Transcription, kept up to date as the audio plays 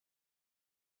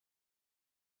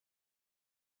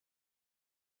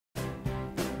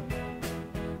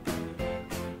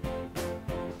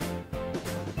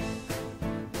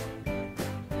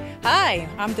Hi,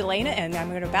 I'm Delana and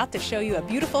I'm about to show you a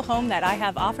beautiful home that I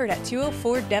have offered at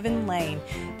 204 Devon Lane.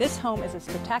 This home is a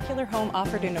spectacular home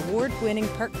offered in award-winning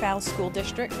Parkville School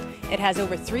District. It has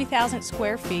over 3,000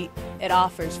 square feet. It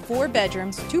offers 4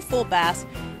 bedrooms, 2 full baths,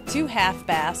 2 half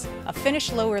baths, a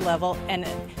finished lower level, and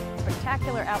a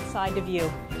spectacular outside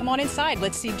view. Come on inside,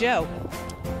 let's see Joe.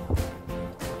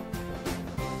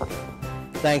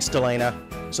 Thanks, Delana.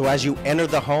 So as you enter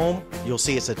the home, you'll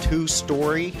see it's a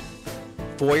 2-story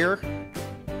foyer.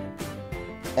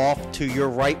 Off to your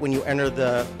right when you enter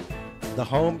the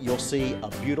home, you'll see a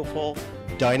beautiful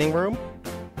dining room.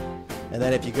 And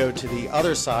then if you go to the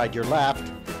other side, your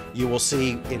left, you will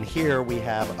see in here we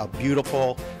have a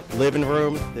beautiful living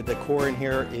room. The decor in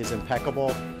here is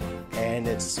impeccable and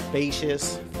it's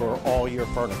spacious for all your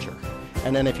furniture.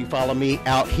 And then if you follow me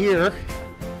out here,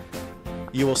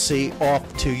 you will see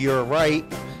off to your right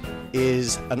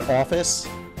is an office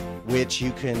which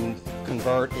you can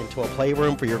convert into a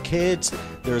playroom for your kids.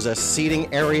 There's a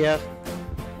seating area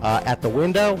at the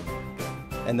window.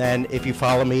 And then if you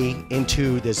follow me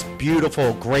into this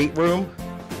beautiful great room,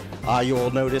 you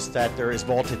will notice that there is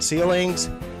vaulted ceilings.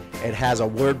 It has a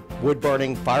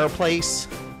wood-burning fireplace,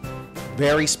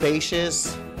 very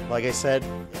spacious. Like I said,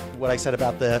 what I said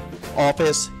about the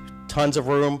office, tons of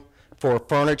room for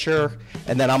furniture.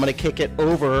 And then I'm gonna kick it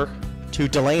over to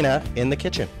Delana in the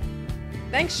kitchen.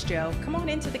 Thanks, Joe. Come on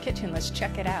into the kitchen, let's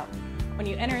check it out. When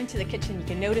you enter into the kitchen, you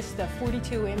can notice the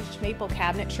 42-inch maple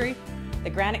cabinetry, the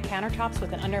granite countertops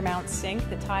with an undermount sink,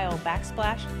 the tile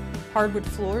backsplash, hardwood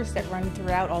floors that run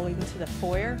throughout all into the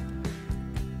foyer.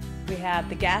 We have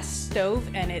the gas stove,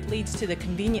 and it leads to the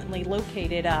conveniently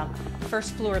located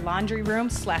first floor laundry room /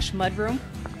 mudroom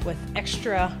with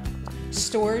extra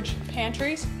storage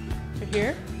pantries for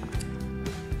here.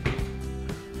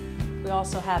 We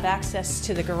also have access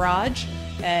to the garage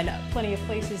and plenty of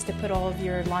places to put all of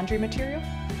your laundry material.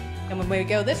 And when we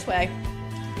go this way,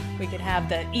 we can have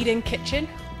the eat-in kitchen.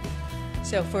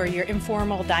 So for your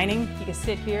informal dining, you can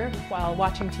sit here while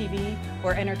watching TV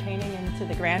or entertaining into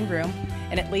the grand room.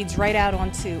 And it leads right out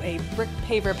onto a brick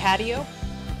paver patio.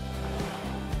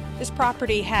 This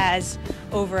property has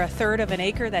over 1/3 of an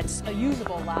acre that's a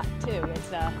usable lot too. It's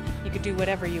you could do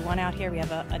whatever you want out here. We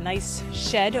have a nice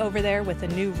shed over there with a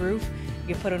new roof.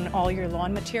 You can put on all your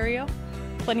lawn material.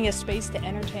 Plenty of space to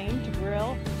entertain, to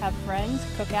grill, have friends,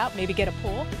 cook out, maybe get a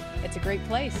pool. It's a great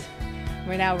place.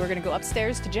 Right now we're gonna go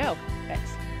upstairs to Joe.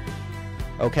 Thanks.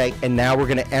 Okay, and now we're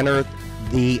gonna enter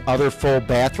the other full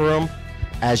bathroom.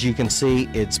 As you can see,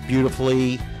 it's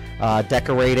beautifully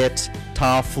decorated,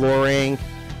 tile flooring,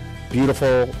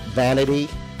 beautiful vanity,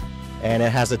 and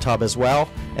it has a tub as well.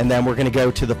 And then we're gonna go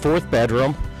to the 4th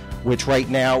bedroom, which right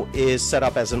now is set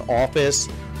up as an office,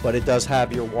 but it does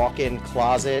have your walk-in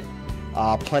closet,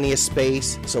 plenty of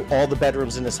space. So all the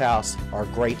bedrooms in this house are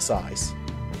great size.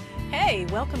 Hey,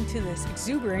 welcome to this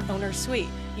exuberant owner's suite.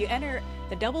 You enter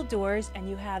the double doors and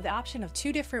you have the option of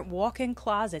 2 different walk-in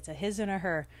closets, a his and a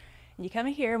her. And you come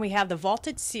in here and we have the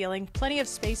vaulted ceiling, plenty of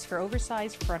space for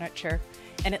oversized furniture,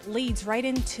 and it leads right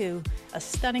into a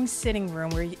stunning sitting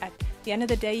room where at the end of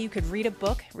the day you could read a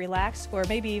book, relax, or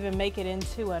maybe even make it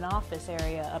into an office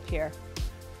area up here.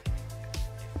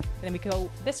 And then we go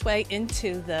this way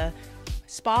into the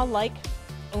spa-like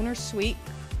owner's suite,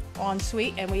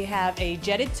 ensuite, and we have a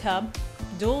jetted tub,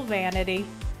 dual vanity,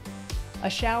 a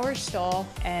shower stall,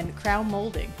 and crown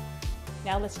molding.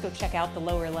 Now let's go check out the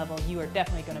lower level. You are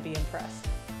definitely going to be impressed.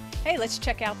 Hey, let's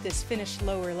check out this finished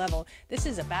lower level. This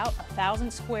is about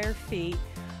 1,000 square feet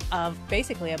of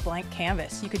basically a blank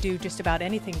canvas. You could do just about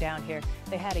anything down here.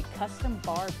 They had a custom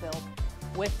bar built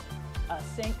with a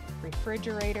sink,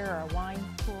 refrigerator, a wine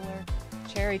cooler,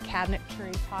 cherry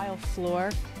cabinetry, tile floor.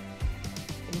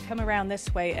 And you come around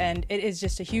this way and it is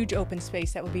just a huge open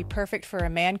space that would be perfect for a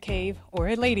man cave or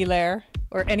a lady lair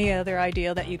or any other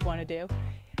ideal that you'd want to do.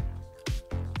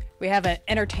 We have an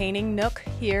entertaining nook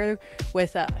here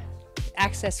with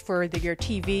access for your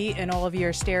TV and all of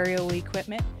your stereo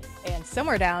equipment. And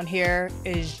somewhere down here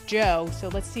is Joe, so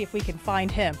let's see if we can find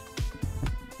him.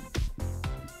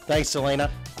 Thanks,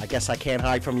 Delana. I guess I can't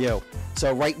hide from you.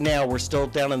 So right now we're still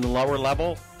down in the lower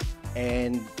level,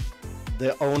 and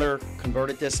the owner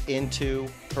converted this into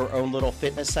her own little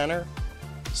fitness center.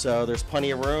 So there's plenty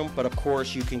of room, but of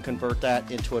course you can convert that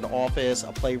into an office,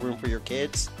 a playroom for your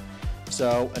kids.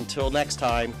 So until next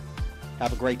time,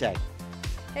 have a great day.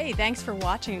 Hey, thanks for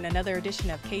watching another edition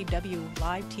of KW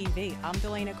Live TV. I'm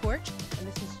Delana Joe, and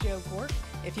this is Joe Gork.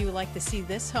 If you would like to see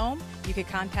this home, you can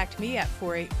contact me at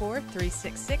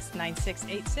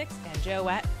 484-366-9686 and Joe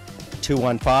at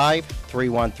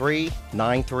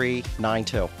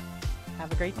 215-313-9392.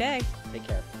 Have a great day. Take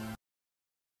care.